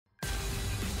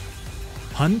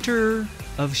Hunter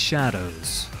of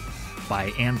Shadows by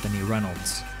Anthony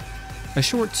Reynolds. A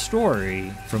short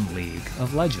story from League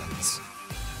of Legends.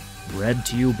 Read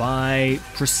to you by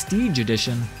Prestige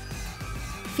Edition.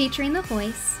 Featuring the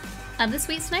voice of the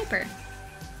Sweet Sniper.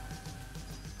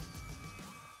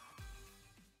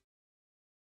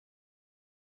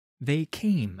 They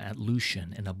came at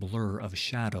Lucian in a blur of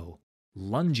shadow,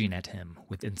 lunging at him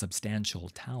with insubstantial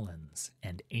talons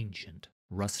and ancient,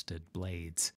 rusted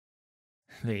blades.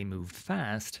 They moved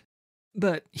fast,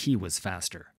 but he was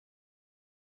faster.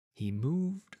 He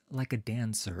moved like a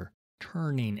dancer,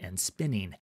 turning and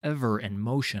spinning, ever in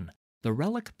motion, the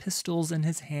relic pistols in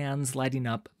his hands lighting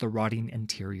up the rotting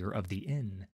interior of the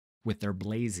inn with their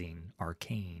blazing,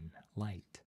 arcane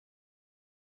light.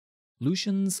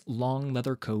 Lucian's long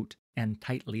leather coat and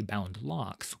tightly bound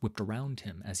locks whipped around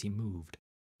him as he moved,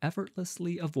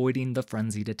 effortlessly avoiding the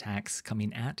frenzied attacks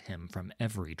coming at him from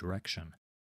every direction.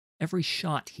 Every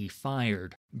shot he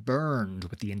fired burned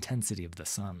with the intensity of the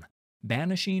sun,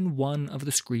 banishing one of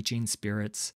the screeching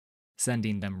spirits,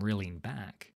 sending them reeling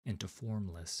back into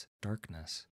formless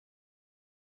darkness.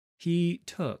 He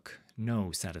took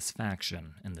no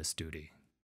satisfaction in this duty.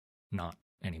 Not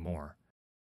anymore.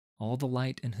 All the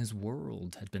light in his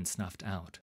world had been snuffed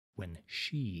out when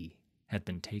she had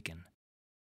been taken.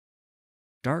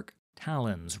 Dark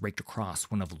talons raked across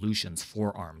one of Lucian's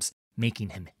forearms, making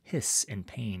him hiss in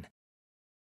pain.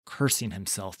 Cursing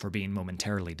himself for being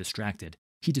momentarily distracted,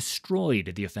 he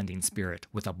destroyed the offending spirit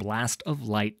with a blast of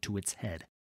light to its head,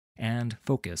 and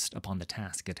focused upon the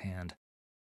task at hand.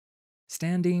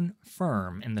 Standing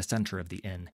firm in the center of the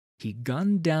inn, he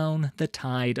gunned down the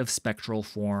tide of spectral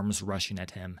forms rushing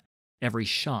at him, every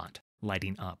shot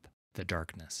lighting up the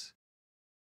darkness.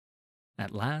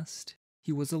 At last,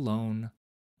 he was alone,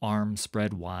 arms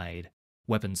spread wide,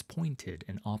 weapons pointed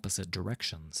in opposite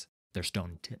directions, their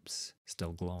stone tips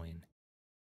still glowing.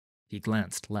 He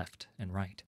glanced left and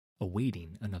right,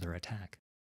 awaiting another attack.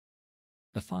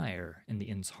 The fire in the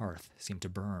inn's hearth seemed to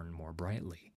burn more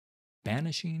brightly,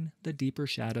 banishing the deeper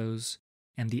shadows,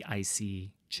 and the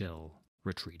icy chill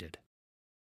retreated.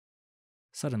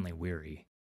 Suddenly weary,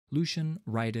 Lucian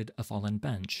righted a fallen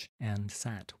bench and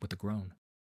sat with a groan.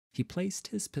 He placed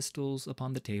his pistols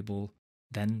upon the table,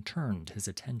 then turned his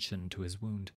attention to his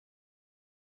wound.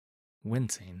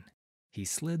 Wincing, he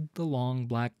slid the long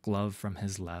black glove from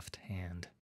his left hand.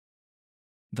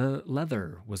 The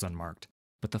leather was unmarked,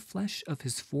 but the flesh of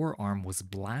his forearm was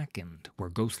blackened where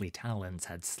ghostly talons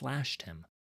had slashed him,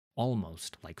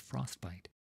 almost like frostbite.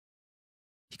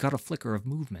 He caught a flicker of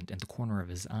movement in the corner of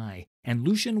his eye, and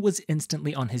Lucian was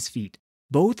instantly on his feet,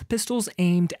 both pistols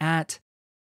aimed at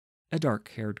a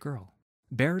dark-haired girl,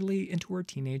 barely into her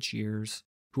teenage years,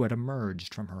 who had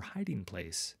emerged from her hiding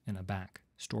place in a back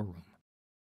storeroom.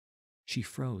 She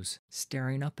froze,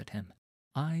 staring up at him,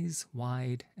 eyes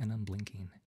wide and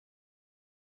unblinking.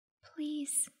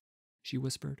 Please, she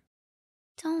whispered.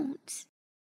 Don't.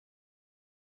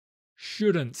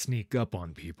 Shouldn't sneak up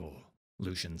on people,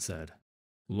 Lucian said,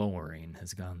 lowering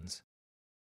his guns.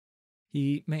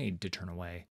 He made to turn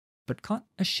away, but caught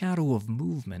a shadow of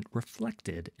movement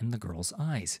reflected in the girl's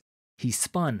eyes. He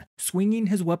spun, swinging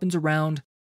his weapons around,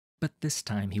 but this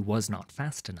time he was not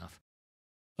fast enough.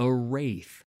 A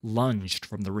wraith lunged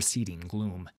from the receding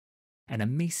gloom, an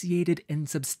emaciated,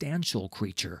 insubstantial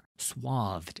creature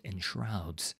swathed in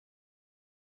shrouds.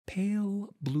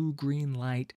 Pale blue-green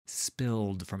light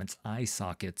spilled from its eye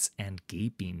sockets and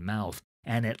gaping mouth,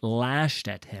 and it lashed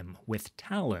at him with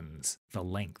talons the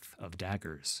length of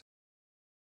daggers.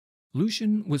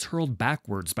 Lucian was hurled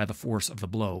backwards by the force of the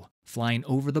blow, flying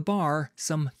over the bar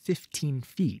some 15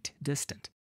 feet distant.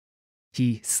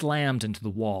 He slammed into the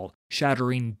wall,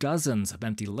 shattering dozens of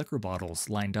empty liquor bottles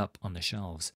lined up on the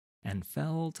shelves, and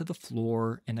fell to the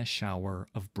floor in a shower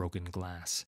of broken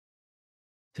glass.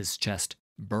 His chest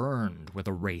burned where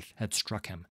the wraith had struck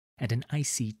him, and an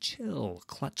icy chill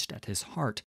clutched at his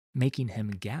heart, making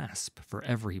him gasp for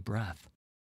every breath.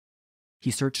 He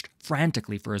searched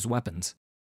frantically for his weapons.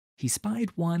 He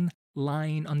spied one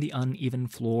lying on the uneven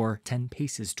floor 10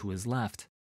 paces to his left.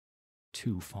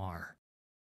 Too far.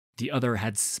 The other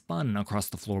had spun across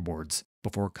the floorboards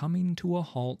before coming to a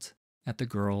halt at the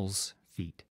girl's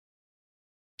feet.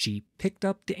 She picked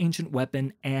up the ancient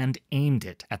weapon and aimed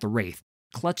it at the wraith,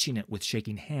 clutching it with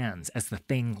shaking hands as the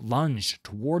thing lunged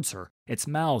towards her, its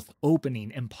mouth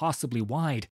opening impossibly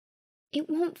wide. It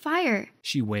won't fire,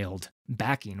 she wailed,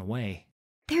 backing away.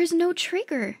 There's no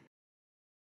trigger.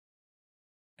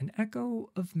 An echo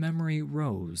of memory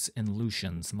rose in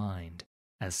Lucian's mind,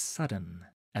 as sudden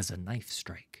as a knife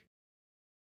strike.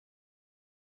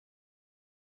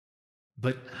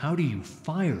 But how do you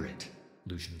fire it?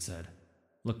 Lucian said,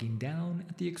 looking down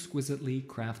at the exquisitely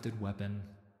crafted weapon,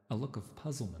 a look of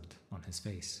puzzlement on his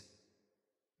face.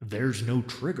 There's no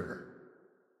trigger.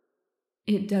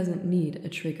 It doesn't need a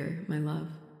trigger, my love,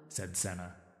 said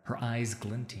Senna, her eyes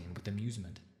glinting with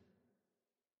amusement.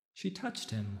 She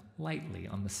touched him lightly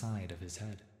on the side of his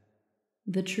head.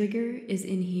 The trigger is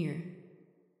in here.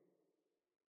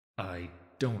 I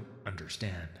don't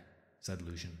understand, said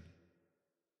Lucian.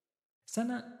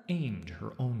 Senna aimed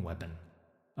her own weapon,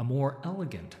 a more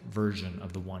elegant version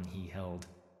of the one he held,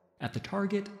 at the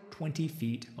target 20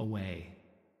 feet away.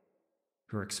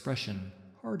 Her expression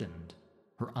hardened,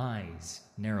 her eyes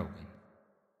narrowing.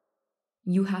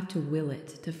 You have to will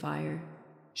it to fire,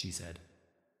 she said,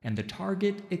 and the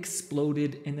target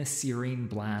exploded in a searing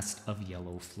blast of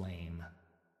yellow flame.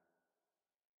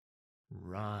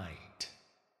 Right.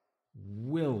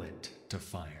 Will it to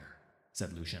fire,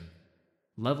 said Lucian,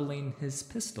 leveling his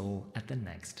pistol at the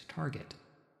next target.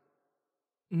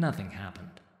 Nothing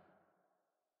happened.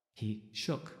 He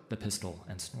shook the pistol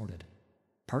and snorted,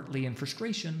 partly in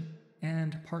frustration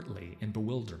and partly in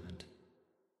bewilderment.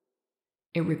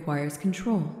 It requires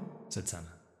control, said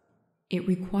Senna. It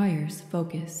requires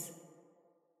focus.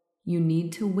 You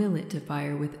need to will it to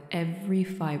fire with every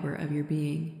fiber of your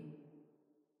being.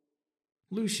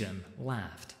 Lucian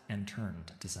laughed and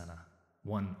turned to Senna,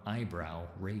 one eyebrow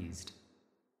raised.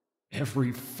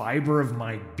 Every fiber of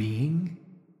my being?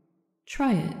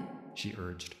 Try it, she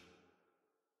urged.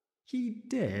 He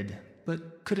did,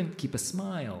 but couldn't keep a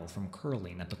smile from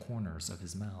curling at the corners of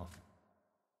his mouth.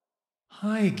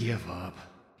 I give up,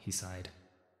 he sighed.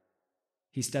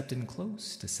 He stepped in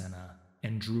close to Senna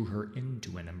and drew her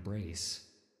into an embrace.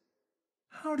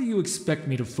 How do you expect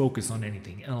me to focus on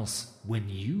anything else when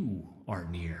you are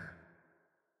near?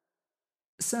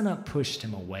 Senna pushed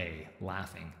him away,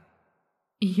 laughing.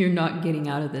 You're not getting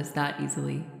out of this that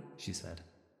easily, she said.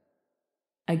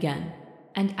 Again,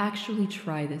 and actually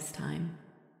try this time.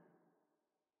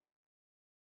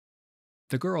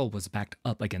 The girl was backed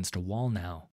up against a wall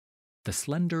now, the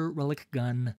slender relic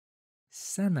gun,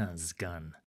 Senna's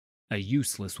gun, a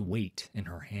useless weight in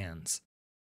her hands.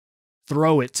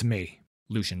 Throw it to me,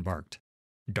 Lucian barked,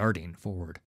 darting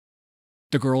forward.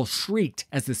 The girl shrieked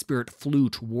as the spirit flew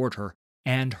toward her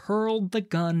and hurled the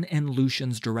gun in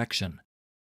Lucian's direction.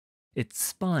 It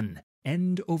spun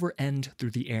end over end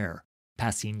through the air,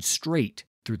 passing straight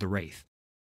through the wraith.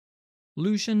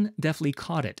 Lucian deftly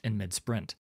caught it in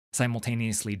mid-sprint,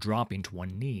 simultaneously dropping to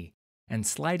one knee and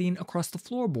sliding across the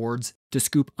floorboards to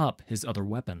scoop up his other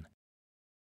weapon.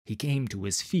 He came to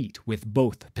his feet with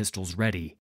both pistols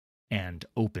ready and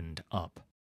opened up.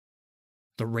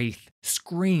 The wraith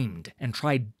screamed and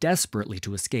tried desperately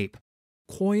to escape,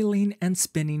 coiling and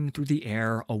spinning through the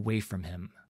air away from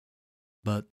him.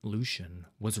 But Lucian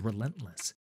was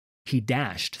relentless. He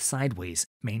dashed sideways,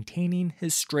 maintaining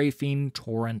his strafing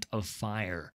torrent of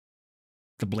fire.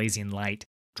 The blazing light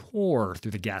tore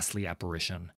through the ghastly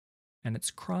apparition, and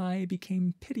its cry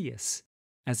became piteous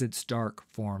as its dark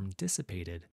form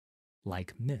dissipated,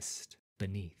 like mist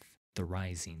beneath the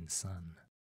rising sun.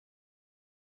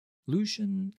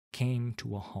 Lucian came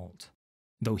to a halt,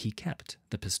 though he kept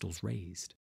the pistols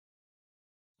raised.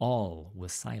 All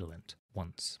was silent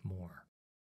once more.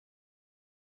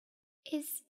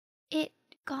 Is it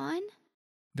gone?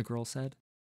 The girl said.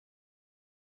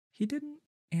 He didn't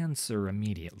answer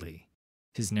immediately,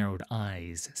 his narrowed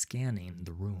eyes scanning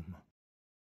the room.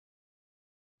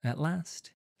 At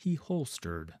last, he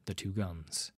holstered the two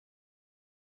guns.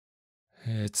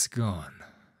 It's gone.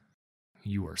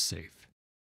 You are safe.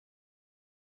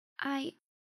 I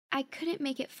couldn't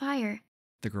make it fire,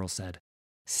 the girl said,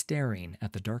 staring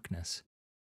at the darkness.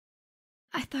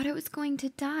 I thought it was going to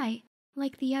die,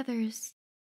 like the others.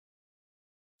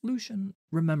 Lucian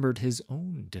remembered his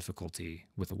own difficulty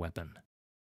with a weapon.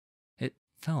 It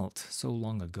felt so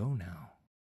long ago now.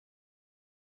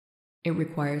 It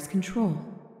requires control.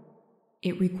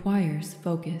 It requires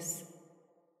focus.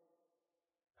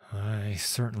 I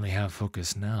certainly have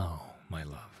focus now, my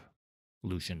love,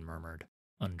 Lucian murmured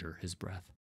under his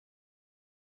breath.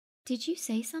 Did you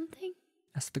say something?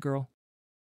 Asked the girl.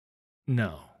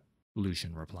 No,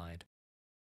 Lucian replied.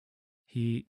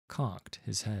 He cocked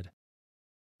his head.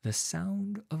 The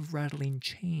sound of rattling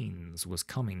chains was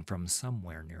coming from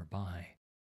somewhere nearby.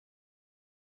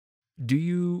 Do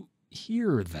you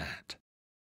hear that?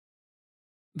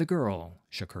 The girl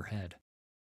shook her head.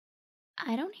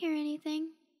 I don't hear anything.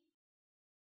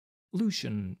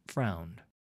 Lucian frowned,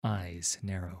 eyes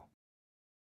narrow.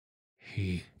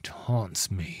 He taunts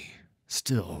me,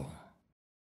 still.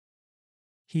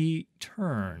 He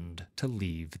turned to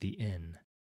leave the inn.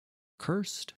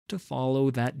 cursed to follow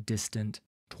that distant,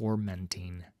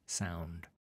 tormenting sound.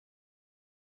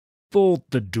 "Bolt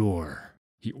the door,"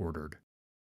 he ordered,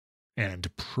 "and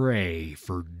pray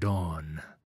for dawn."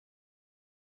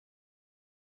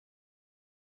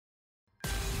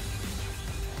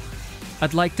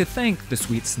 I'd like to thank The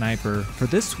Sweet Sniper for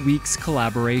this week's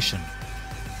collaboration.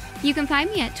 You can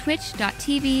find me at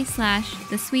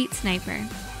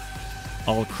twitch.tv/thesweetsniper.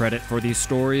 All credit for these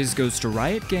stories goes to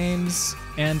Riot Games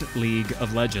and League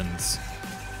of Legends.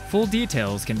 Full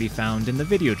details can be found in the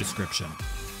video description.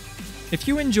 If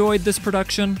you enjoyed this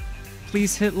production,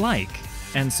 please hit like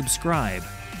and subscribe.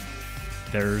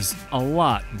 There's a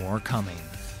lot more coming.